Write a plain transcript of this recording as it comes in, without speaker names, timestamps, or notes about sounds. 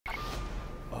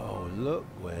look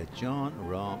where Jon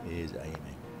Rahm is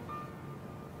aiming.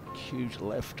 Huge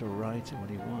left to right when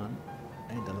he won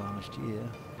end of last year.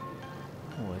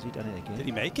 Oh, has he done it again? Did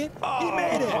he make it? Oh, he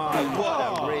made it! What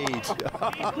a read!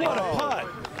 What a putt!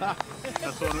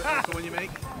 That's the one you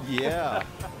make? Yeah.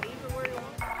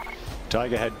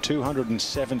 Tiger had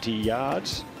 270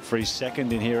 yards for his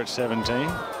second in here at 17.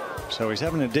 So he's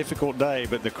having a difficult day,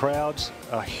 but the crowds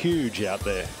are huge out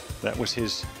there. That was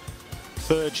his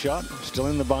third shot, still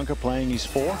in the bunker, playing his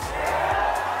fourth.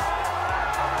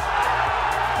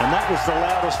 And that was the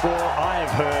loudest roar I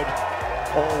have heard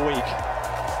all week.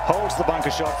 Holds the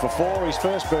bunker shot for 4, his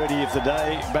first birdie of the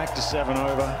day, back to 7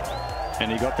 over,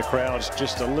 and he got the crowds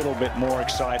just a little bit more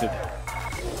excited.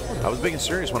 I was being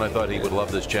serious when I thought he would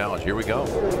love this challenge. Here we go.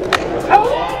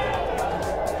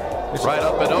 Right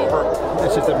up and over.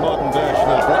 This is the modern version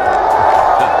of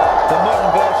the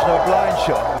modern version of a blind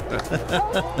shot.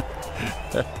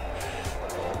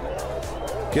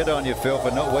 Good on you, Phil,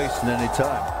 for not wasting any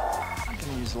time. I'm going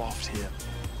to use loft here.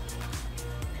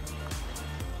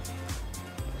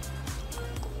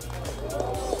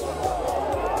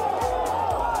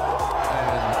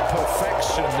 And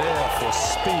perfection there for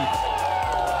Spieth.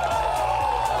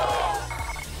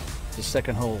 The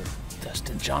second hole,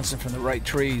 Dustin Johnson from the right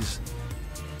trees.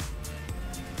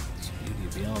 It's a beauty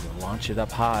to be able to launch it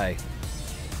up high.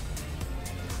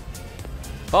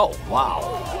 Oh,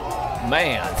 wow.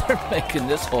 Man, they're making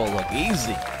this hole look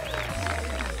easy.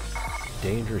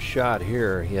 Dangerous shot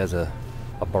here. He has a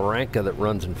barranca that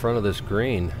runs in front of this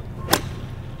green.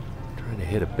 Trying to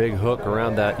hit a big hook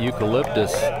around that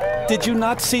eucalyptus. Did you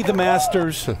not see the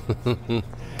Masters?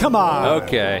 Come on.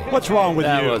 Okay. What's wrong with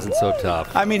you? That wasn't so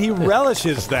tough. I mean, he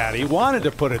relishes that. He wanted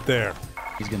to put it there.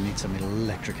 He's going to need some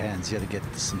electric hands here to get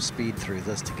some speed through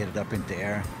this to get it up into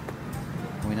air.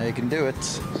 We know you can do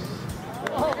it.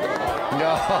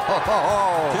 No!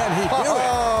 Can he do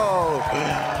it?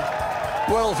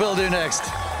 What'll Phil do next?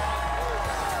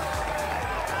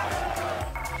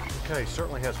 Okay,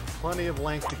 certainly has plenty of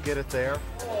length to get it there.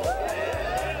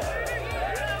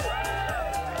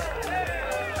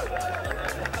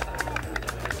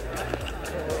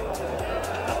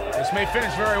 This may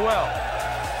finish very well.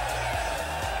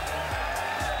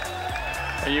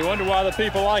 And you wonder why the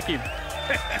people like him.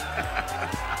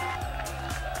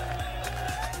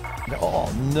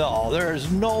 Oh no, there's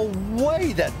no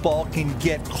way that ball can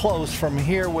get close from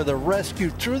here with a rescue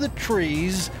through the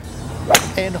trees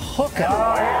and hook it.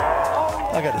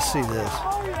 I got to see this.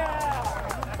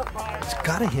 It's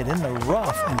got to hit in the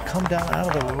rough and come down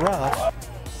out of the rough.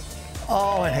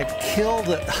 Oh, and had killed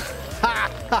it.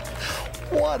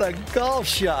 What a golf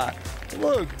shot.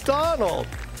 Look, Donald.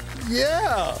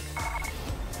 Yeah.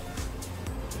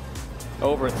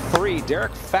 Over at 3,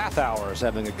 Derek Fathauer is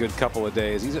having a good couple of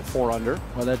days. He's at 4 under.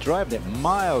 Well, they're driving it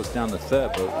miles down the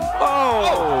third, but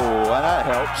Oh, and that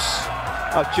helps.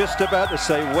 I was just about to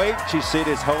say, wait till you see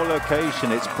this whole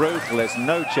location. It's brutal. There's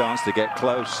no chance to get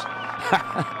close.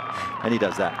 And he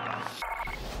does that.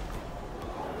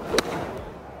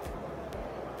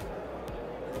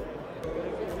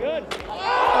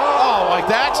 Oh, like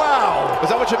that? Wow. Is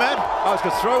that what you meant? I was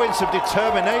going to throw in some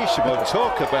determination. We'll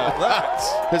talk about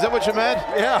that. Is that what you meant?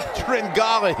 Yeah.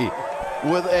 Tringali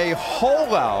with a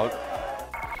hole out.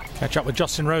 Catch up with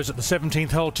Justin Rose at the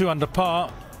 17th hole, 2 under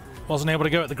par. Wasn't able to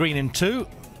go at the green in 2.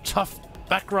 Tough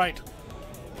back right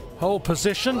hole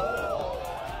position,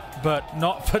 but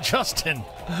not for Justin.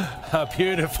 A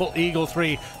beautiful eagle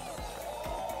 3.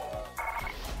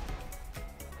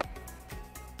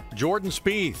 Jordan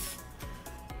Spieth,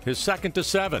 his second to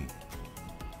 7.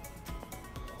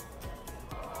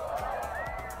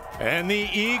 And the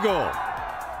eagle.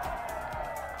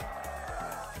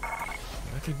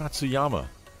 Hideki Matsuyama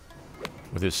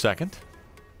with his second.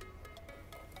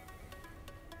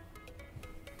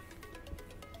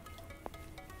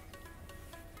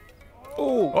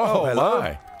 Oh, hello.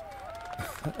 my.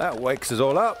 That wakes us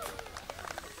all up.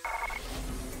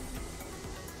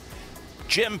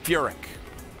 Jim Furyk.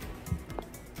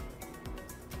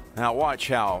 Now watch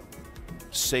how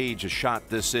sage a shot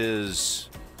this is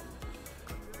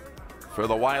for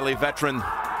the wily veteran,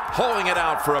 holding it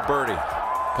out for a birdie.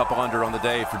 Couple under on the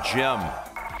day for Jim.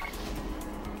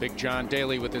 Big John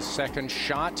Daly with his second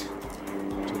shot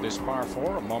to this par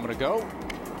 4 a moment ago.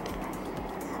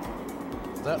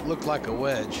 That looked like a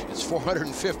wedge. It's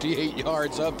 458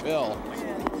 yards uphill.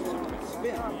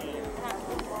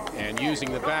 And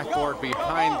using the backboard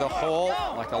behind the hole,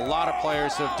 like a lot of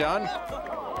players have done.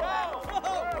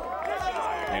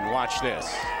 And watch this.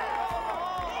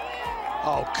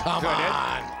 Oh, come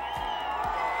on.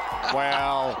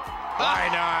 Well, why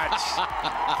not?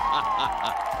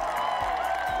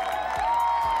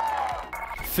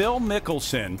 Phil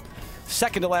Mickelson.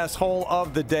 Second to last hole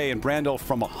of the day, and Brandel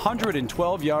from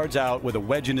 112 yards out with a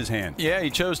wedge in his hand. Yeah, he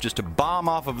chose just to bomb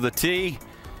off of the tee.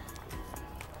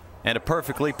 And a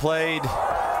perfectly played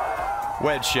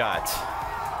wedge shot.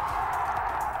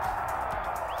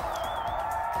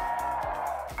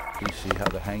 You see how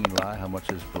the hanging lie, how much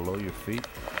is below your feet?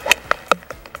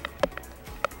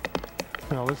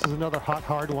 Well, this is another hot,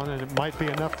 hard one, and it might be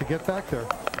enough to get back there.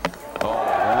 Oh, look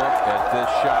at this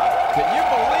shot. Can you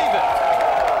believe it?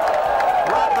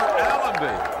 Robert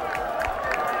Allenby.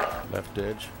 Left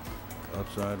edge,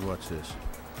 outside, watch this.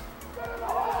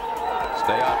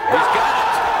 Stay up, he's got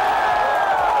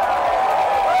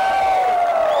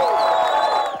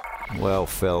it. Well,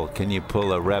 Phil, can you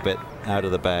pull a rabbit out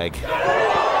of the bag? He's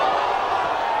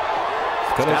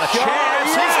got a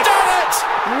chance, he's done it!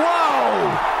 Whoa!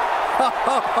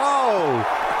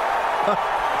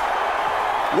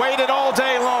 Waited all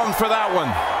day long for that one.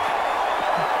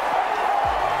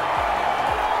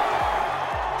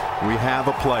 We have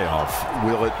a playoff.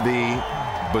 Will it be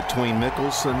between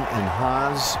Mickelson and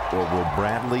Haas, or will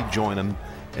Bradley join him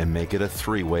and make it a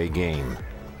three-way game?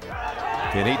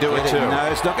 Can he do it too?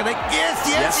 No, it's not going to. Yes,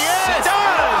 It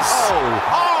does!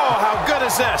 Oh, how good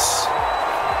is this?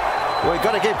 Well, you've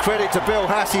got to give credit to Bill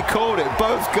Haas. He called it.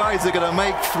 Both guys are going to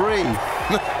make three.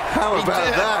 How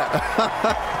about that?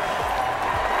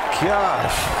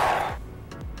 Gosh.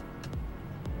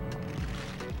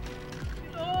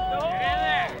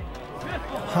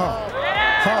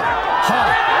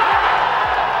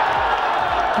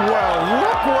 Well,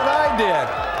 look what I did.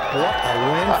 What a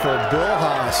win for Bill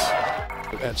Haas.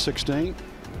 At 16,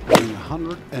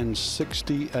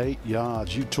 168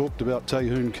 yards. You talked about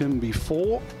Taehoon Kim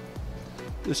before.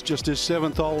 This is just his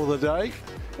 7th hole of the day.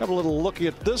 Have a little look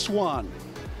at this one.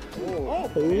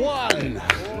 One.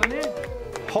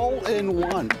 Hole in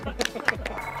one.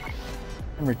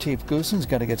 Retief Goosen's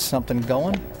got to get something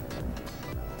going.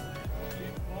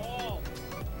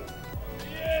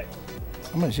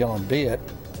 Someone's yelling, "Be it."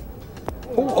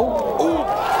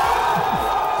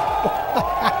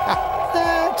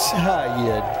 That's how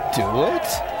you do it.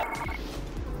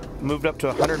 Moved up to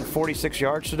 146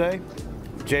 yards today.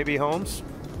 JB Holmes.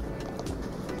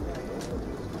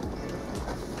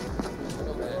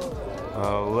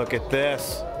 Oh, look at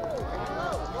this.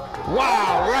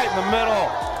 Wow, right in the middle.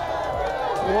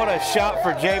 What a shot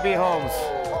for JB Holmes.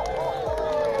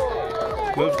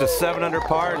 Moves to 7 under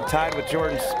par and tied with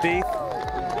Jordan Spieth.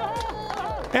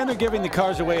 And they're giving the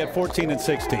cars away at 14 and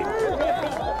 16.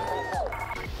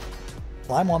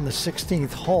 I'm on the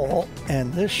 16th hole,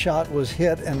 and this shot was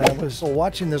hit, and I was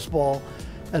watching this ball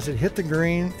as it hit the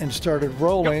green and started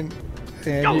rolling.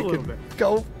 And Go you a little could bit.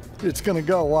 go, it's going to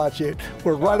go, watch it.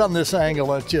 We're right on this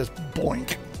angle, and it's just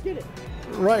boink. Get it.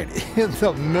 Right in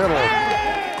the middle.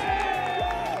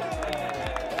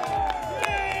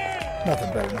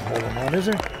 Nothing better than a hole in one, is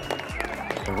there?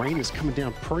 The rain is coming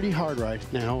down pretty hard right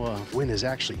now. Wind is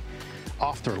actually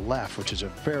off their left, which is a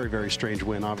very, very strange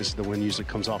wind. Obviously, the wind usually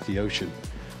comes off the ocean.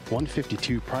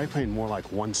 152, probably playing more like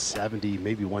 170,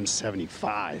 maybe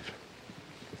 175.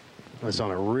 It's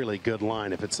on a really good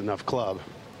line if it's enough club.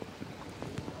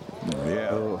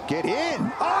 Yeah. Get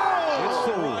in. Oh! It's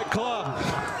the right club.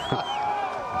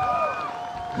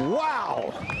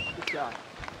 Wow.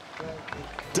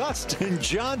 Dustin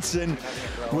Johnson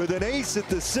with an ace at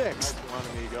the 6th.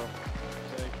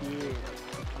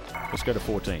 Let's go to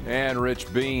 14. And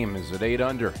Rich Beam is at 8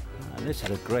 under. And this is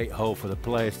a great hole for the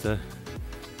players to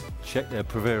check their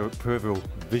peripheral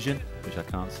vision, which I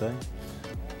can't say.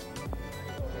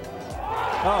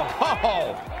 Oh,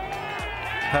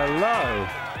 hello.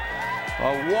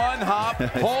 A one-hop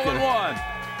hole in one.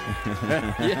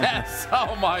 Yes.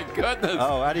 Oh my goodness.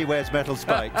 Oh, and he wears metal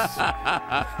spikes.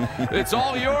 It's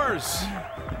all yours.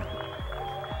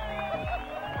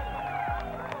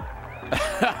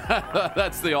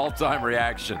 That's the all-time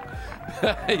reaction.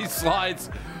 He slides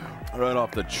right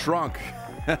off the trunk.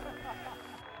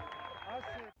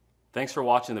 Thanks for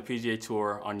watching the PGA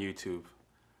Tour on YouTube.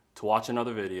 To watch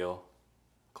another video,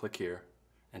 click here,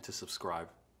 and to subscribe,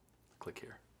 click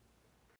here.